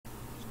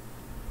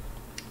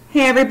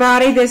Hey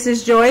everybody, this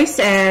is Joyce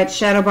at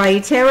Shadow Bayou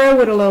Tarot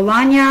with a little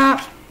lanyard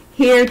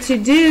here to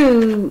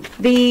do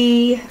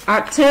the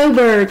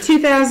October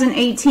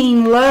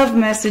 2018 love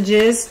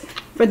messages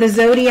for the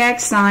zodiac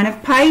sign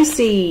of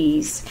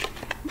Pisces.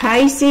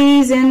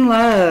 Pisces in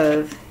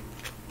love.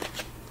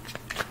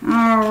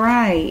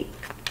 Alright,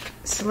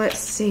 so let's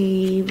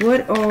see,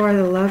 what are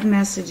the love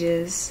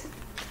messages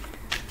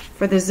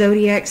for the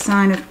zodiac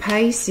sign of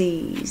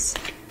Pisces?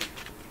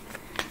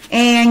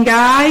 And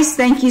guys,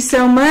 thank you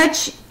so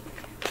much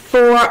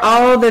for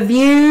all the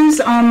views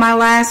on my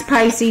last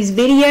Pisces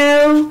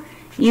video.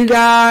 You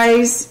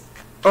guys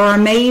are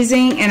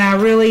amazing and I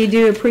really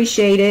do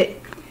appreciate it.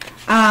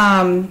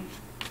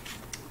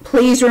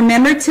 Please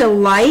remember to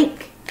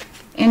like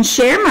and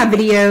share my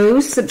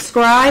videos.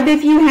 Subscribe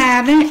if you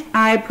haven't.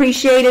 I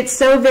appreciate it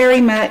so very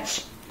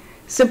much.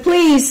 So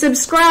please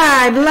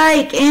subscribe,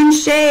 like, and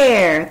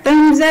share.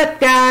 Thumbs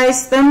up,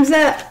 guys. Thumbs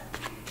up.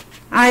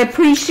 I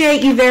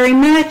appreciate you very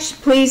much.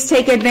 Please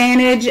take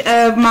advantage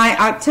of my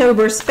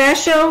October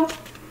special.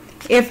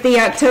 If the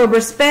October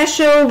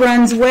special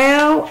runs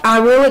well, I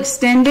will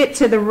extend it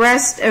to the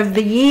rest of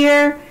the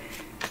year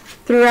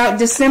throughout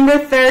December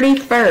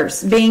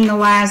 31st, being the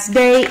last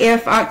day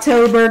if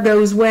October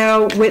goes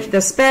well with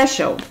the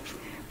special,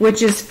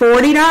 which is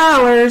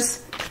 $40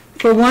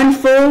 for one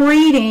full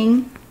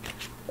reading,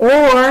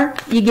 or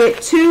you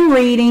get two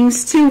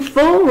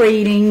full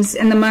readings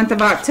in the month of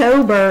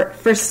October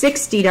for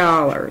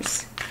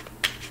 $60.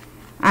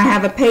 I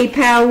have a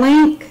PayPal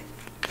link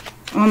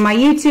on my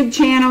YouTube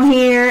channel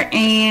here,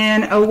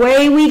 and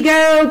away we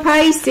go,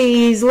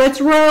 Pisces.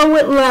 Let's roll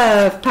with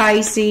love,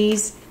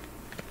 Pisces.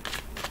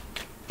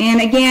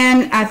 And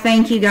again, I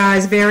thank you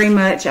guys very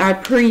much. I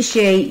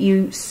appreciate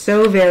you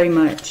so very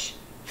much.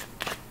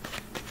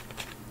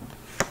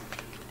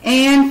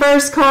 And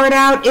first card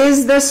out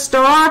is the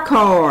Star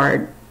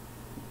card.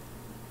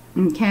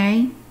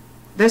 Okay,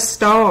 the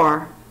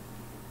Star.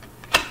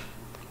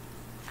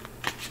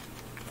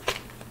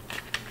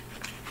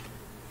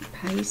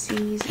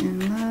 Pisces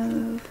in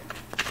love.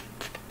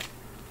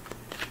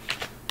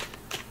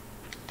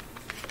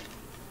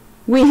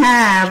 We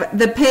have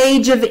the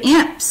Page of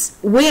Imps,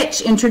 which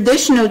in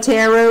traditional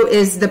tarot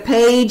is the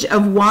Page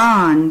of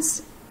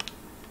Wands.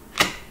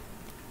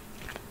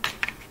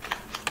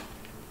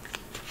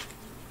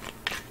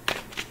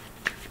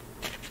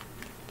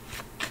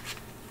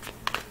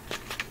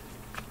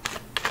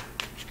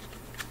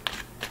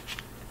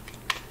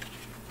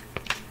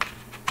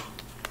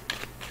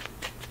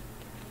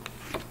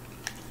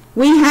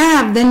 We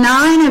have the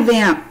Nine of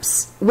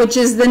Imps, which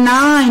is the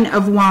Nine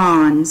of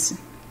Wands.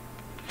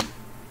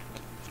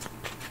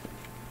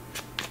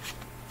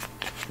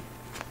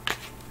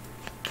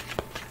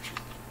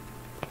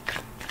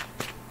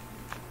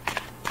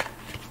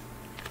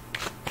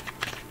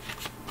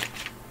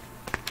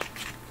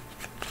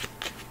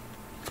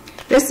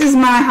 This is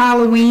my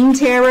Halloween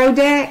tarot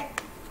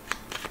deck.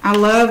 I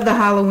love the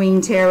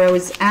Halloween tarot.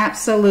 It's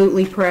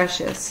absolutely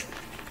precious.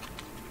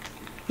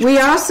 We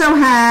also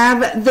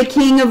have the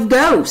King of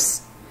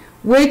Ghosts,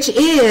 which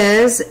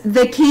is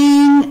the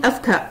King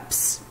of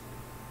Cups.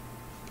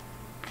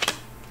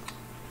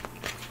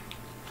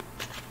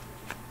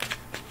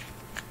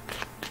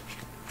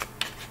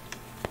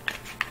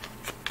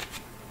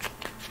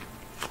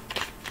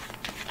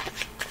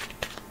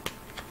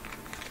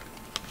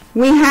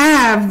 We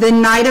have the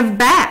Knight of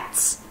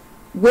Bats,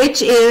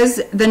 which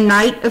is the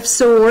Knight of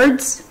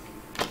Swords.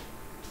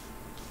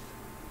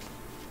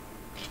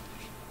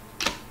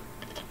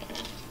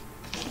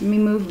 Let me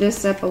move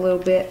this up a little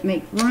bit,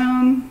 make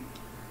room.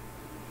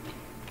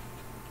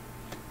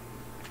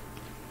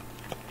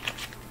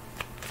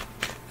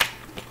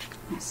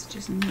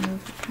 Messages in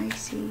love for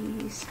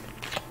Pisces.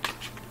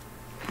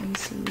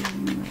 Pisces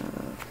in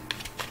love.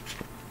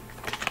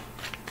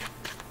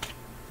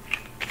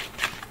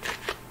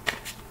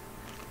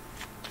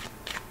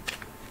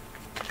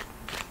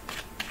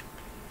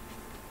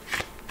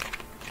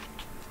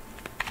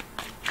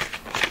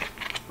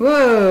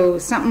 Whoa,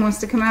 something wants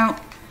to come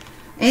out.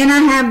 And I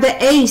have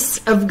the Ace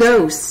of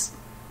Ghosts,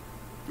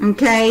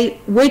 okay,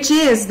 which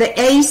is the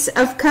Ace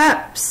of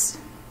Cups.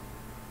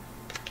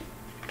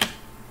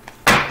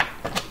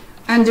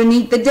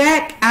 Underneath the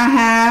deck, I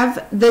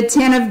have the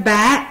Ten of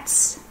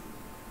Bats,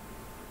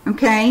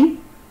 okay,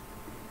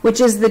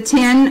 which is the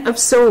Ten of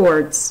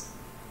Swords.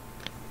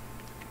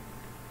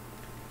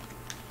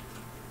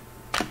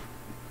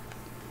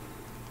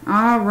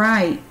 All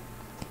right.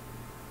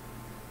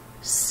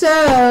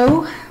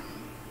 So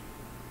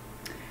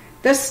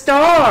the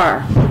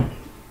Star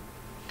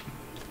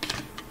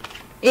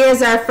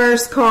is our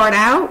first card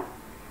out.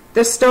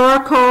 The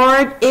Star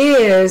card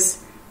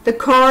is the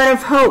card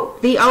of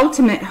hope, the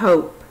ultimate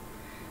hope.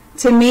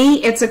 To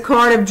me, it's a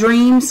card of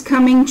dreams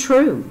coming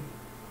true.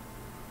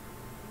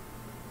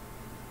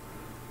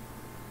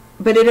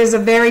 But it is a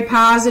very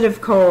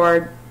positive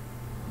card.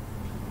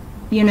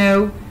 You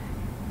know,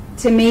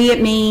 to me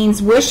it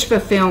means wish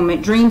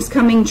fulfillment, dreams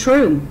coming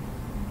true.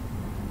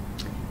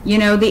 You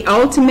know, the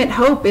ultimate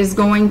hope is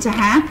going to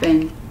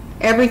happen.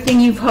 everything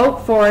you've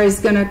hoped for is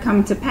going to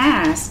come to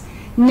pass.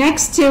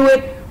 Next to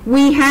it,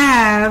 we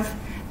have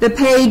the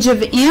Page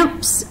of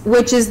Imps,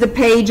 which is the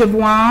Page of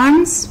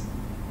Wands.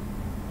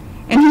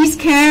 And he's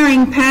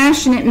carrying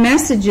passionate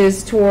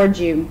messages towards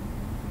you.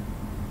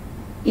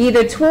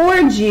 Either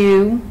towards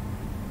you,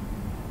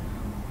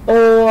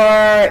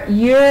 or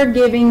you're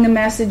giving the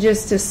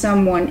messages to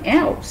someone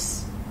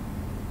else.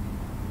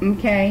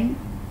 Okay?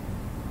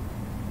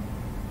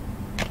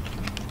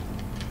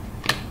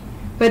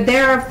 But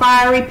there are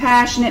fiery,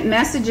 passionate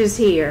messages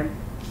here.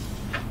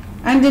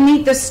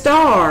 Underneath the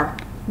star,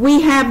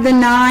 we have the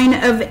Nine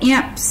of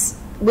Imps,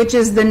 which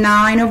is the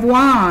Nine of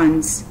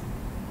Wands.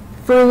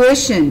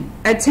 Fruition,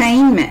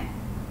 attainment.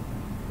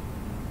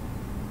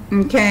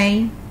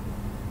 Okay?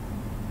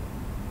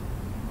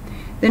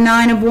 The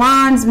Nine of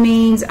Wands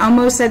means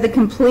almost at the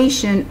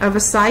completion of a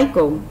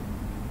cycle,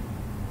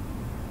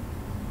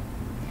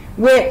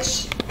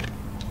 which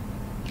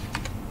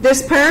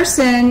this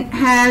person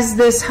has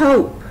this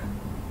hope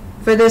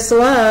for this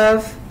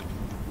love,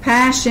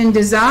 passion,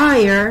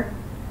 desire.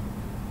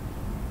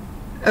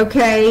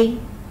 Okay,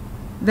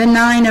 the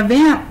Nine of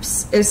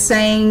Imps is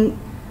saying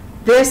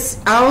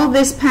this, all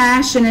this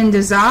passion and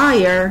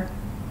desire,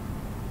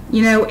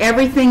 you know,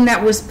 everything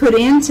that was put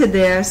into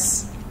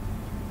this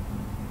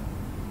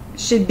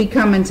should be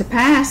coming to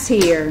pass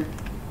here.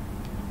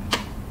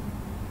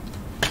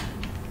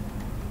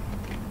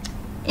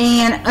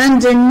 And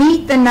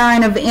underneath the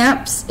Nine of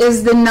Imps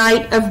is the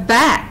Knight of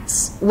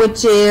Bats,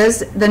 which is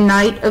the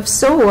Knight of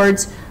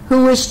Swords,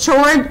 who is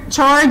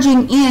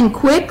charging in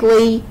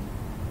quickly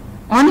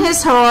on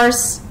his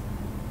horse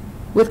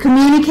with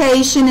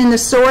communication and the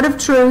sword of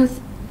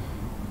truth.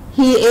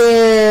 He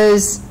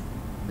is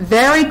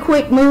very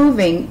quick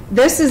moving.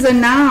 This is a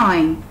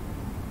 9.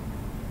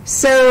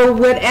 So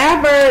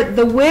whatever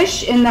the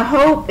wish and the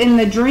hope and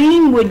the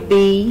dream would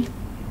be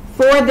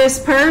for this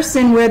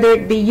person, whether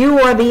it be you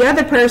or the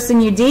other person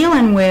you're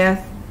dealing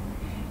with,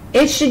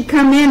 it should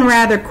come in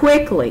rather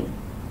quickly.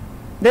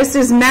 This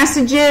is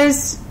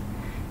messages.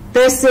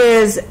 This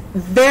is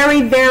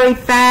very, very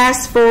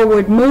fast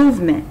forward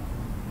movement.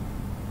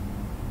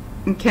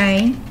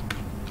 Okay?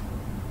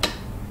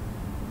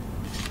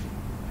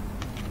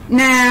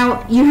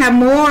 Now, you have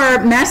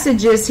more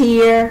messages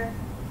here.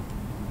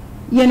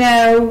 You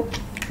know,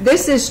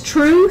 this is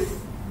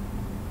truth,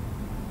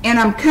 and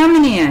I'm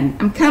coming in.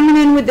 I'm coming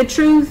in with the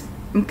truth.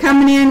 I'm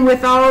coming in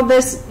with all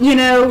this, you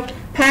know,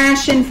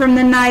 passion from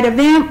the Knight of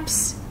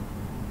Imps.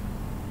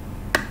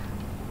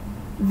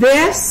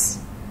 This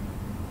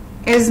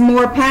is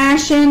more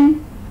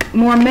passion,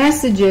 more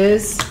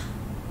messages,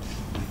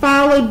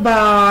 followed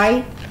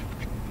by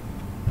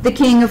the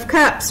King of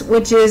Cups,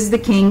 which is the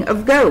King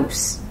of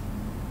Ghosts.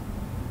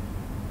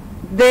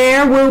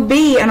 There will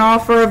be an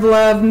offer of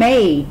love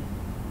made.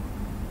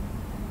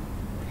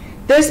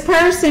 This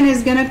person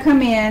is going to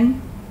come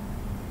in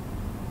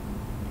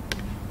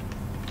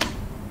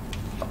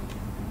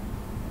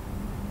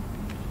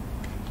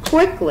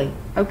quickly,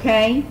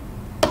 okay?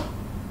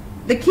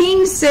 The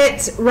King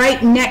sits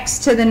right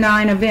next to the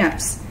Nine of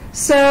Imps.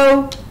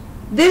 So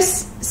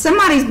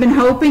somebody's been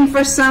hoping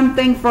for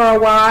something for a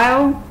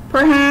while,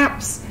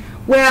 perhaps.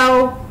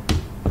 Well,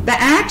 the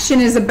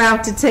action is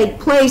about to take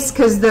place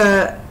because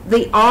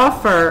the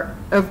offer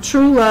of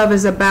true love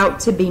is about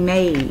to be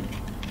made.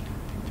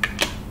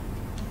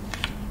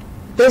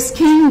 This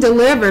King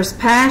delivers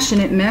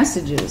passionate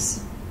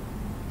messages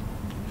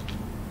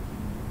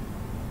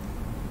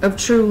of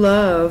true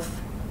love.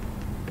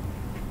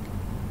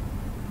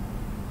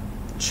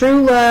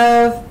 True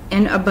love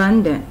and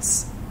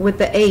abundance with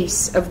the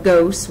Ace of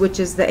Ghosts, which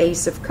is the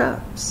Ace of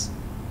Cups.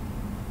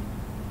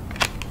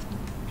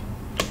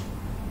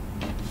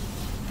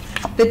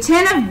 The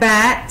Ten of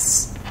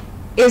Bats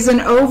is an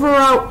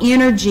overall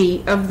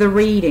energy of the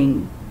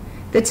reading.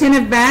 The Ten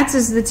of Bats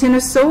is the Ten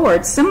of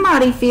Swords.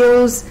 Somebody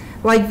feels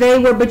like they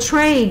were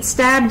betrayed,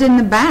 stabbed in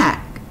the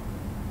back,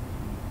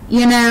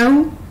 you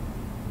know?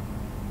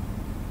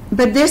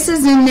 But this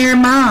is in their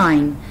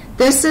mind.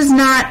 This is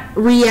not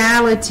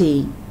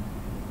reality.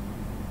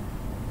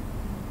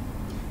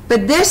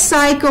 But this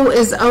cycle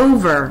is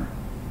over.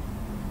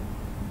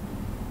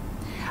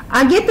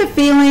 I get the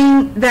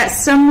feeling that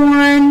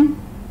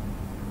someone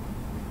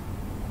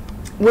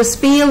was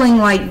feeling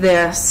like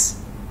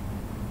this,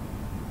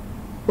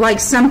 like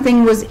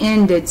something was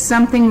ended,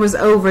 something was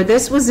over.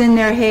 This was in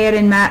their head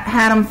and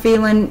had them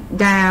feeling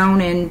down.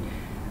 And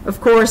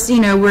of course, you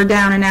know, we're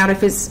down and out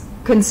if it's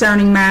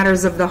concerning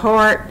matters of the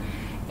heart.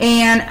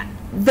 And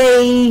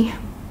they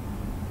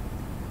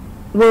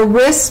were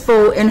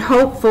wistful and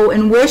hopeful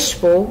and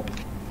wishful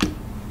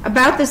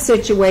about the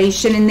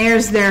situation, and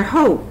there's their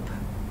hope.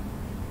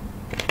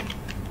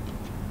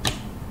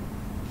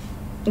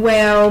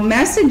 Well,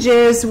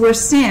 messages were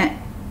sent.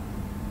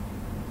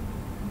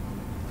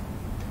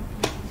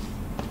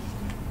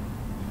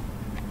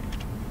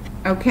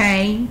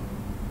 Okay?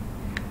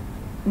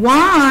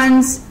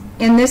 Wands,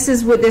 and this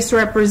is what this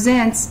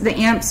represents, the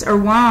Imps are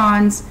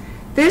wands.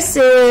 This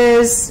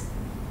is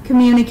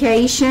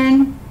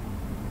communication.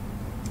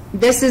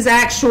 This is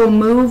actual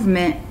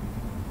movement.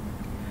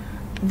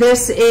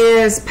 this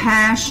is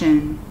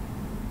passion.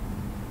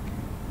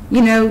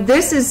 You know,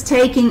 this is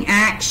taking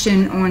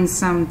action on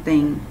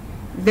something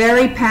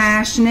very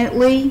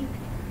passionately.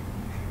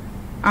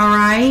 All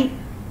right?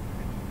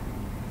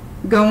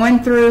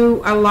 Going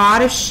through a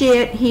lot of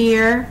shit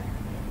here.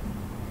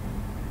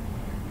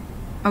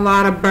 A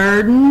lot of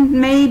burden,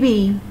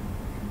 maybe.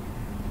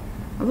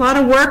 A lot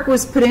of work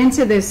was put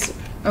into this,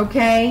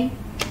 okay?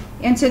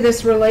 Into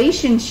this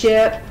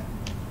relationship.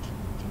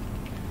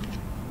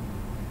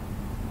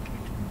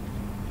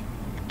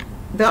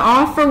 The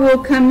offer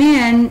will come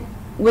in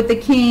with the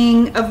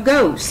King of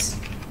Ghosts.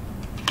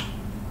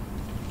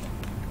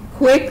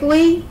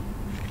 Quickly,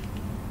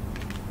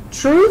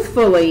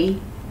 truthfully,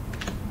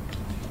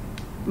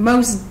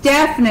 most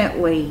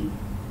definitely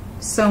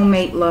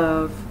soulmate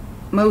love.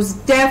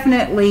 Most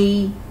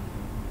definitely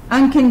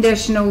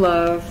unconditional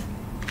love.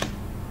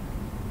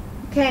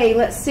 Okay,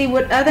 let's see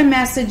what other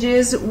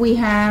messages we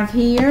have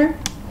here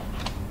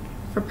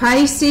for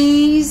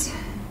Pisces.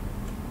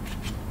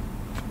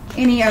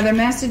 Any other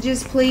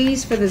messages,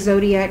 please, for the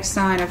zodiac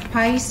sign of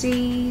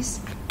Pisces?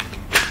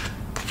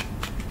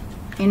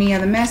 Any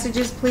other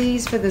messages,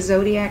 please, for the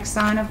zodiac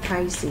sign of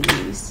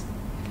Pisces?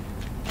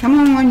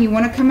 Come on, you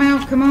want to come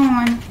out? Come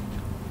on.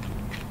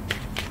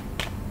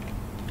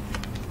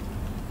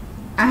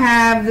 I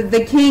have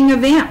the King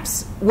of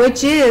Imps,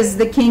 which is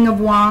the King of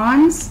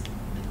Wands.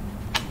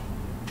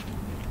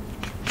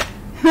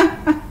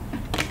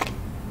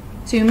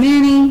 Too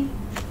many.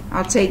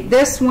 I'll take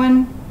this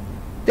one.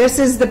 This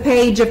is the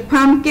Page of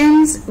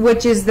Pumpkins,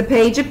 which is the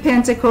Page of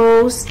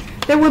Pentacles.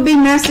 There will be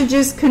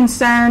messages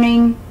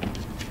concerning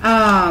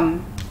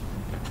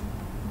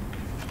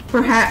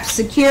perhaps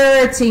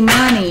security,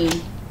 money,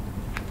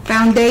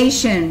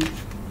 foundation,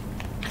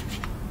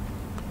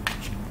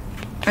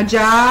 a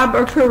job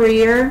or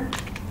career.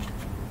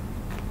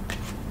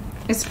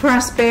 It's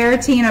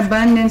prosperity and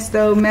abundance,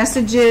 though.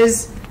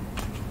 Messages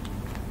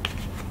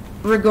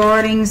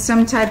regarding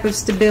some type of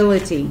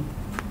stability.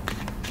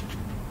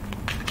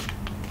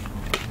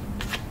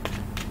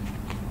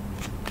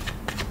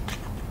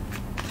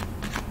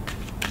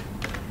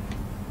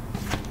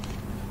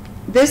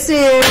 This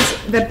is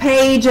the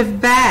Page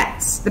of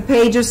Bats, the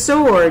Page of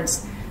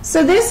Swords.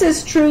 So this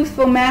is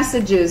truthful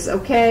messages,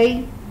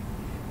 okay,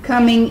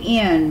 coming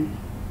in.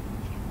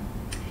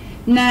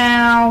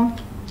 Now,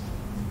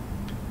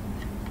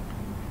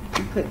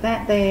 put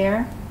that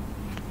there.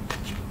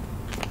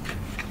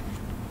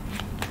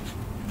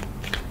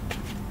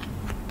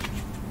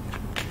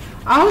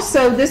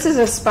 Also, this is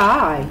a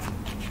spy.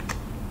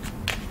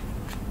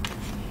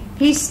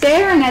 He's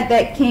staring at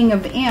that King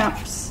of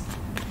Imps.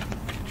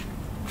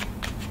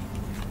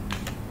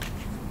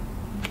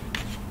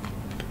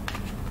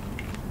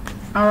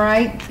 All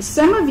right,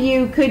 some of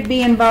you could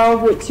be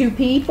involved with two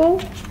people,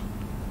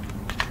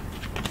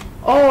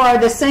 or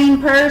the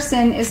same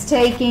person is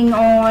taking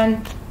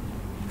on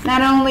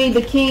not only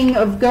the King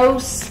of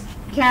Ghosts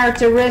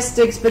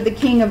characteristics, but the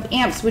King of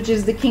Imps, which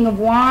is the King of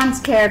Wands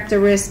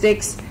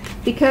characteristics,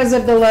 because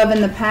of the love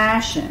and the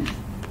passion.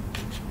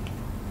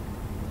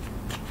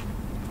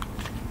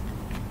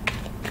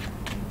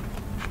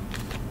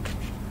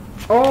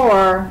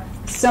 Or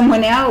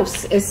someone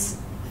else is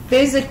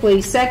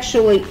physically,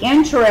 sexually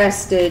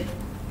interested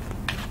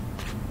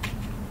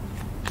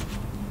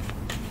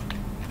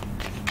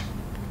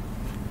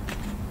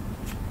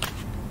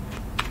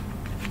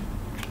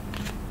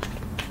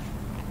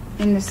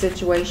in the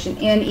situation,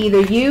 in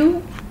either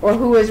you or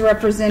who is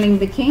representing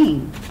the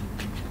king.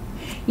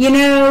 You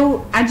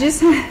know, I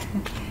just had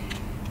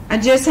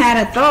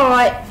a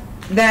thought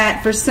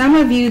that for some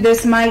of you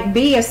this might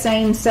be a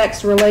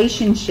same-sex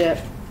relationship.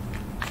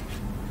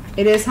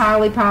 It is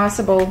highly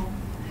possible,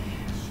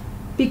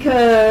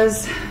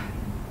 because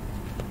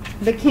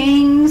the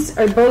kings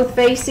are both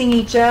facing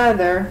each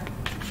other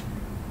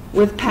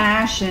with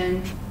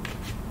passion,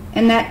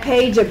 and that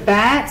Page of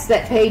Bats,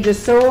 that Page of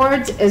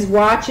Swords, is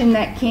watching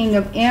that King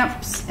of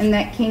Imps and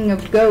that King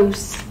of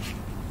Ghosts,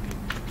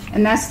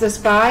 and that's the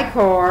Spy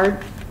card.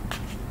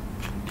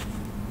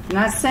 I'm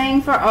not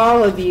saying for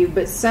all of you,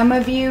 but some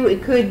of you,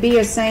 it could be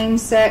a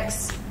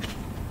same-sex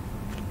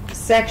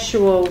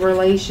sexual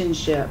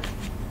relationship.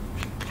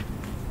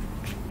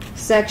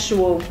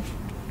 Sexual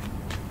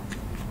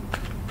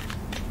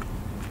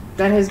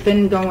that has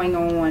been going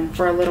on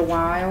for a little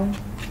while.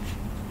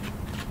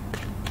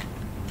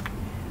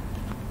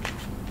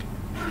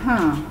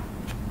 Huh.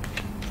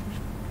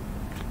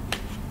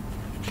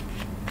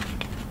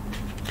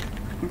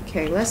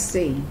 Okay, let's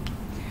see.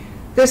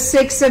 The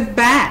Six of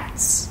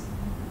Bats.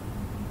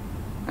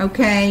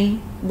 Okay,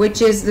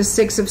 which is the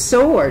Six of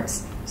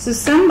Swords. So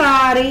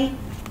somebody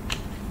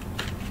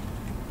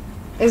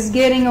is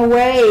getting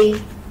away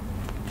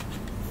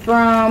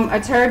from a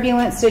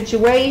turbulent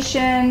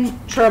situation,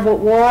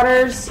 troubled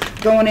waters,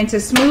 going into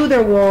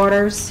smoother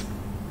waters.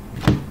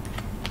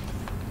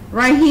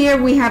 Right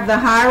here we have the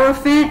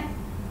Hierophant,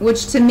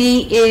 which to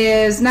me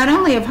is not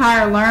only of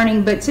higher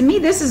learning, but to me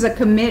this is a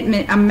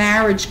commitment, a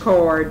marriage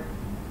card.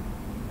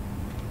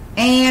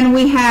 And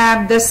we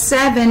have the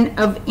Seven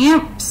of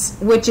Imps,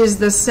 which is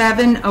the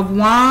Seven of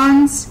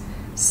Wands.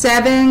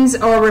 Sevens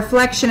are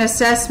reflection,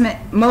 assessment,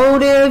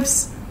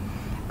 motives.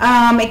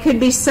 It could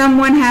be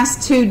someone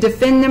has to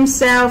defend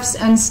themselves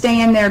and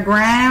stand their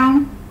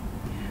ground.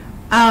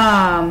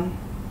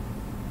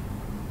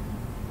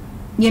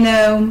 You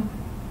know,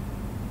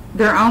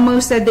 they're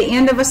almost at the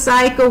end of a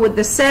cycle with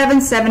the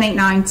 7, 7, 8,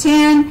 9,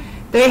 10.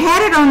 They're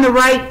headed on the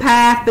right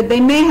path, but they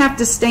may have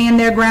to stand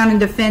their ground and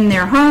defend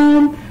their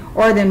home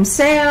or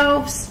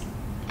themselves.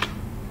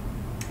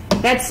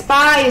 That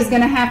spy is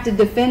going to have to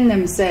defend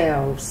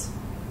themselves.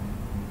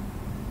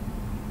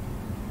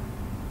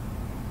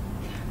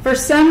 For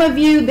some of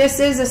you, this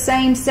is a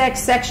same-sex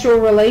sexual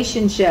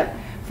relationship.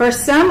 For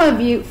some of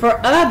you, for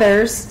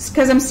others,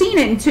 because I'm seeing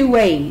it in two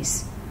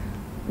ways.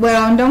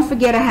 Well, and don't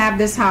forget I have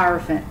this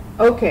Hierophant.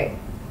 Okay.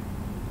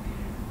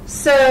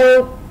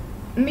 So,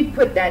 let me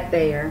put that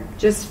there,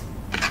 just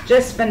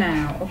for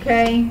now,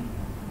 okay?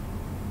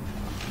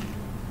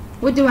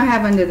 What do I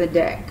have under the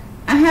deck?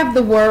 I have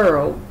the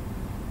World.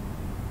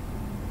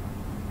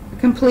 The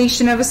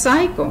completion of a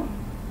cycle.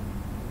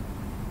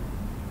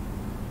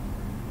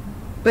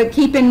 But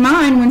keep in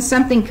mind, when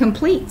something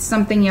completes,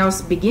 something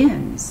else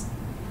begins.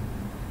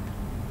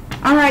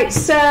 Alright,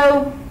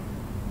 so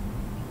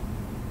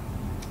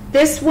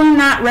this will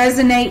not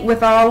resonate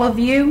with all of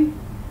you.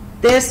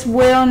 This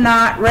will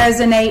not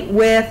resonate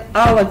with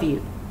all of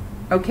you.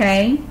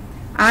 Okay?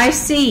 I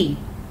see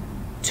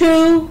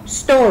two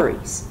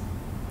stories.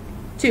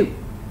 Two.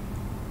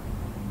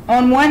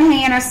 On one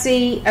hand, I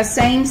see a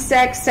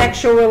same-sex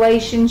sexual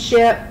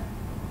relationship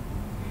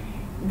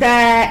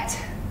that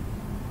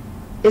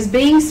is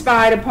being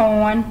spied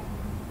upon,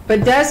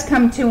 but does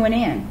come to an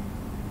end.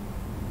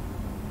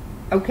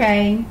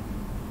 Okay?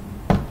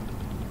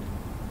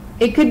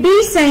 It could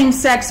be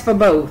same-sex for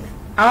both.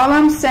 All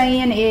I'm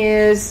saying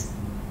is,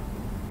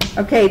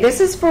 okay, this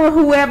is for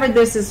whoever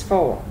this is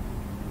for.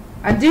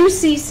 I do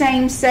see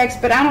same-sex,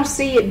 but I don't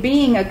see it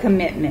being a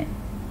commitment.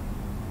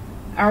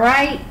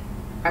 Alright?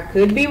 I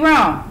could be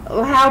wrong.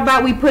 How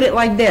about we put it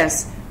like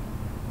this?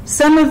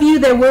 Some of you,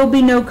 there will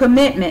be no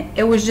commitment.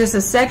 It was just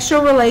a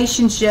sexual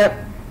relationship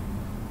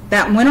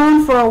that went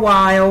on for a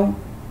while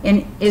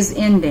and is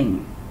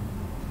ending.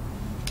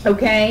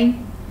 Okay?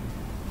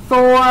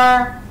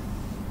 For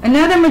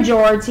another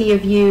majority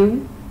of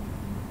you,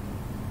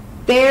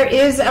 there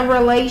is a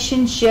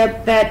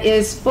relationship that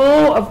is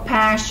full of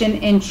passion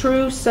and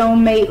true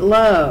soulmate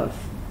love.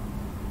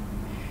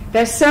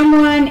 That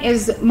someone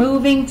is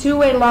moving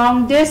to a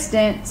long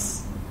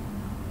distance,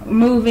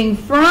 moving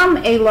from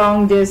a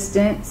long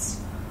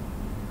distance,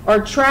 or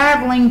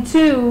traveling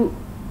to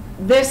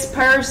this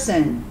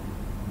person.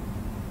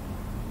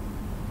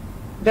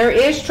 There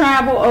is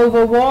travel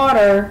over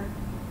water.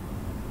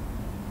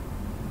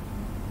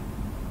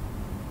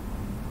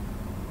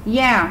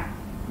 Yeah,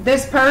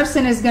 this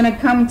person is going to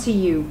come to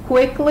you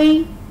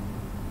quickly.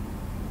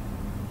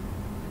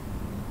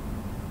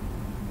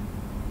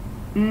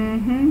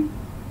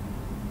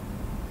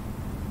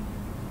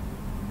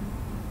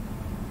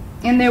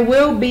 And there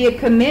will be a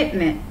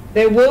commitment.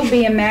 There will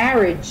be a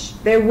marriage.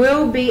 There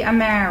will be a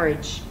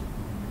marriage.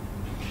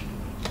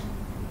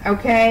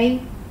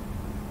 Okay?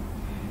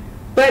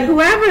 But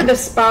whoever the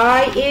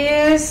spy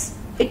is,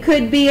 it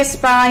could be a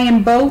spy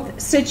in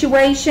both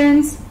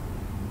situations.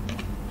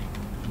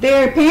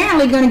 They're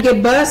apparently going to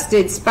get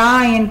busted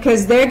spying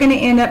because they're going to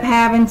end up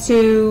having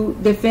to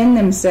defend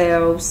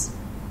themselves.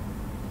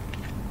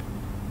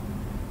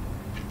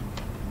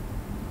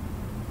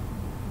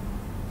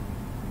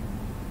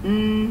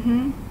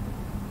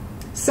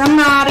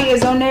 Somebody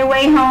is on their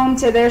way home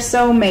to their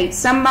soulmate.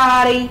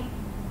 Somebody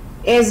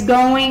is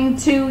going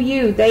to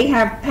you. They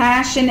have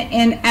passion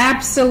and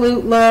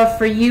absolute love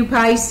for you,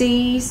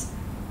 Pisces.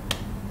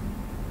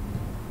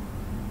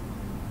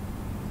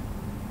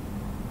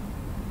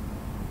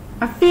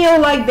 I feel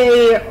like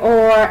they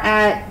are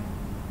at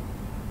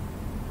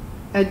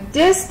a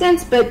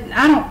distance, but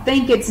I don't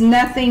think it's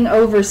nothing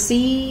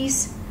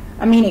overseas.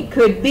 I mean, it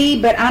could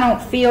be, but I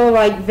don't feel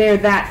like they're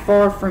that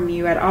far from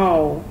you at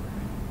all.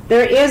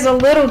 There is a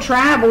little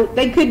travel.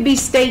 They could be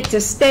state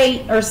to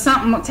state or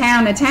something,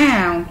 town to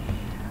town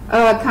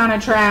kind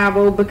of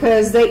travel,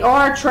 because they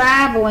are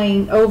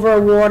traveling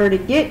over water to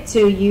get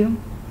to you.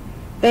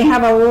 They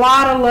have a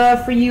lot of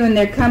love for you and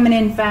they're coming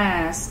in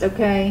fast,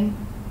 okay?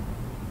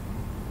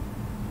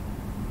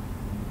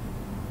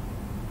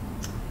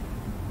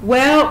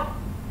 Well,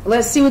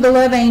 let's see what the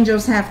love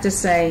angels have to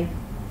say.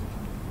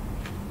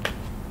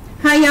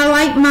 How y'all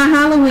like my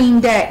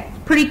Halloween deck?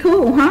 Pretty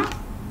cool, huh?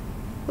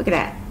 Look at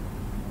that.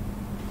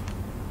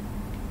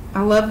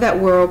 I love that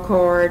World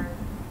card.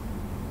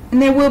 And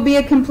there will be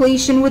a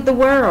completion with the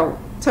World.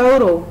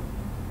 Total.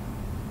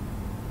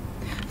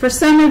 For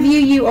some of you,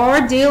 you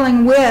are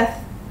dealing with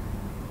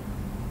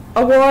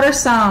a water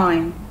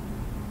sign.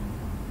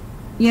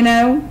 You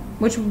know,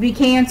 which would be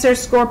Cancer,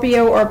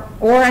 Scorpio,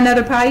 or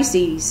another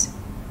Pisces.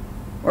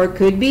 Or it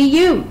could be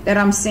you that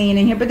I'm seeing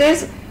in here. But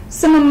there's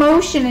some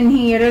emotion in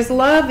here. There's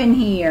love in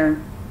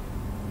here.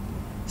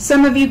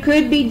 Some of you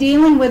could be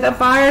dealing with a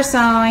fire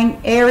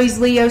sign, Aries,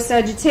 Leo,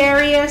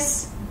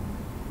 Sagittarius.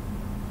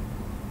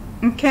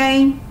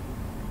 Okay?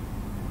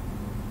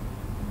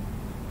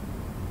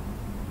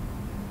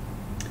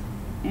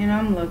 And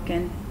I'm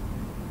looking.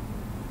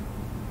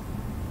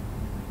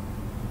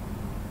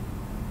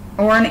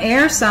 Or an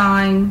air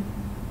sign,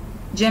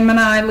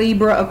 Gemini,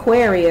 Libra,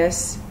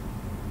 Aquarius.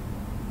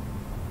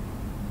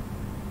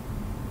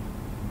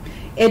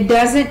 It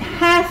doesn't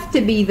have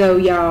to be though,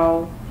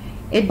 y'all.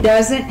 It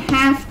doesn't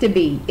have to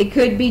be. It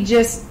could be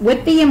just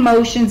with the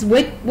emotions,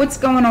 with what's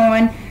going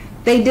on.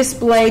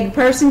 The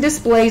person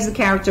displays the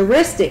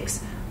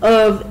characteristics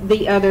of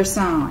the other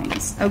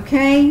signs.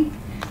 Okay?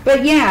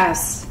 But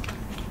yes,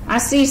 I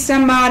see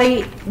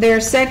somebody, their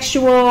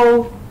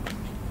sexual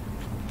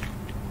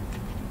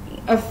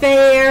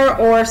affair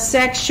or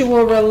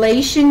sexual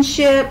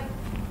relationship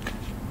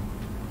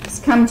has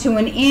come to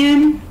an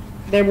end.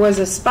 There was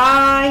a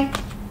spy.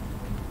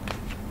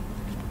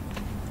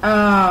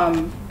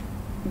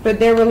 But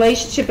their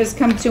relationship has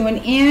come to an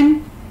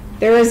end.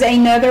 There is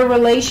another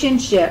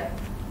relationship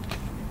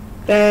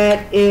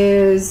that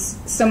is,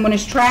 someone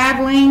is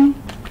traveling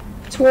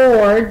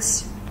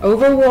towards,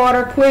 over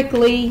water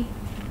quickly,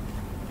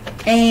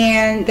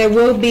 and there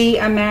will be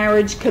a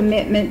marriage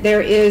commitment.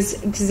 There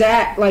is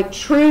exact, like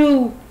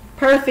true,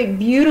 perfect,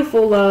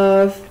 beautiful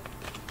love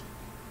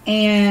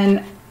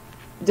and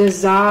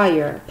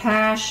desire,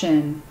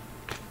 passion.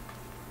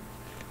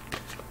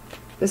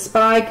 The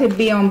spy could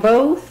be on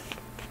both.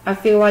 I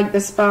feel like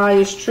the spy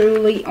is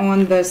truly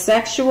on the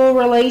sexual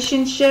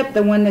relationship,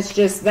 the one that's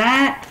just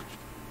that.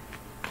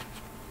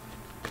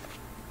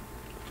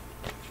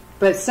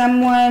 But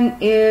someone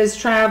is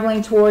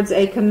traveling towards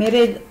a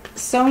committed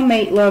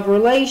soulmate love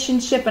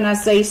relationship. And I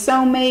say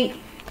soulmate,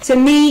 to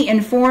me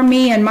and for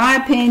me, in my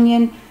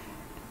opinion,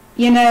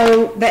 you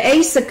know, the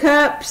Ace of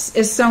Cups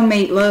is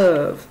soulmate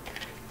love.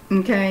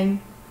 Okay?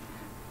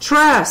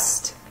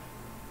 Trust.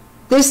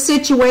 This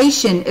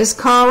situation is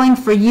calling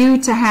for you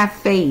to have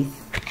faith.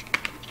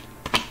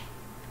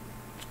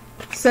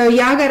 So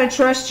y'all got to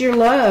trust your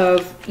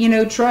love. You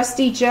know, trust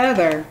each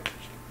other.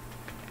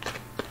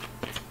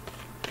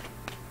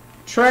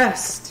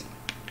 Trust.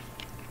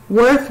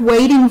 Worth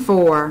waiting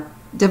for.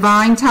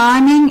 Divine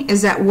timing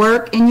is at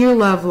work in your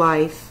love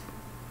life.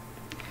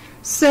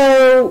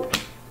 So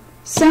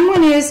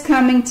someone is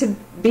coming to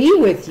be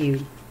with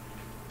you.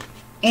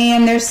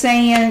 And they're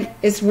saying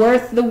it's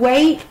worth the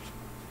wait.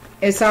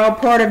 It's all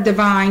part of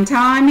divine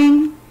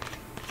timing.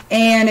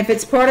 And if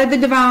it's part of the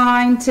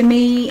divine, to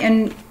me,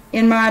 and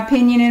in my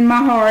opinion, in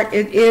my heart,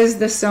 it is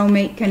the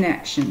soulmate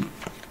connection.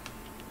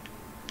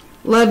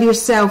 Love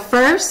yourself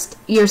first.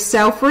 Your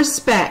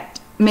self-respect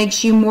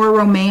makes you more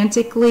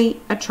romantically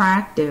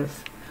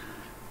attractive.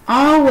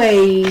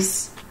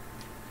 Always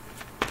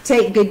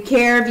take good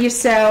care of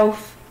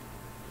yourself.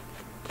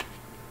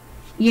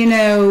 You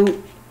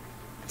know,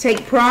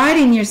 take pride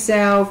in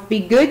yourself. Be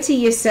good to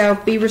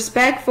yourself. Be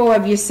respectful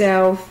of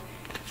yourself.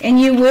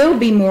 And you will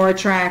be more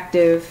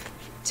attractive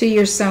to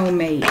your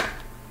soulmate.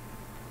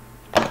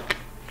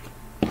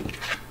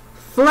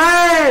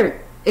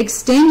 Flirt.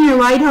 Extend your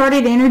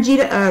lighthearted energy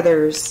to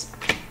others.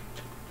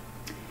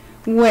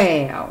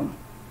 Well,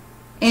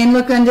 and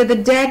look under the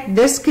deck.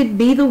 This could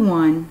be the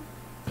one.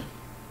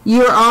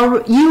 You've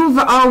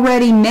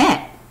already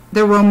met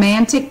the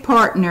romantic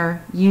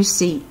partner you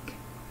seek.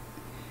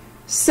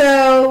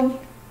 So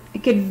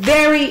it could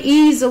very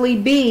easily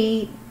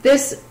be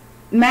this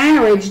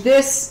marriage,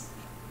 this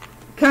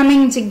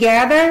coming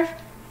together,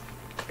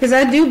 because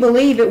I do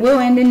believe it will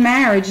end in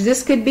marriage.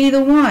 This could be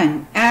the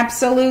one.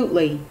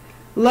 Absolutely.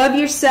 Love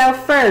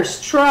yourself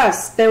first.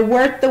 Trust. They're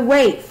worth the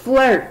wait.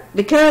 Flirt.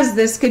 Because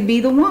this could be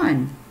the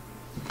one.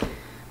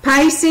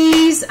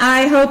 Pisces,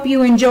 I hope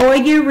you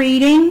enjoyed your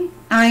reading.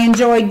 I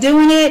enjoyed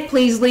doing it.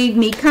 Please leave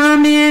me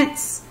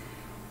comments.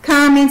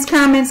 Comments.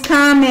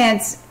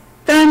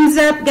 Thumbs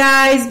up,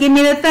 guys. Give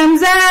me the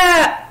thumbs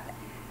up.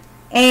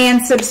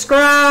 And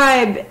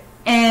subscribe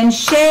and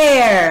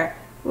share.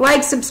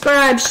 Like,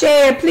 subscribe,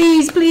 share.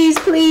 Please, please,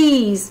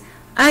 please.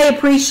 I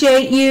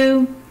appreciate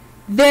you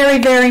very,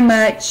 very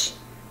much.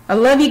 I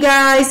love you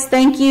guys.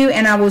 Thank you.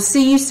 And I will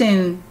see you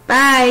soon.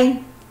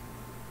 Bye.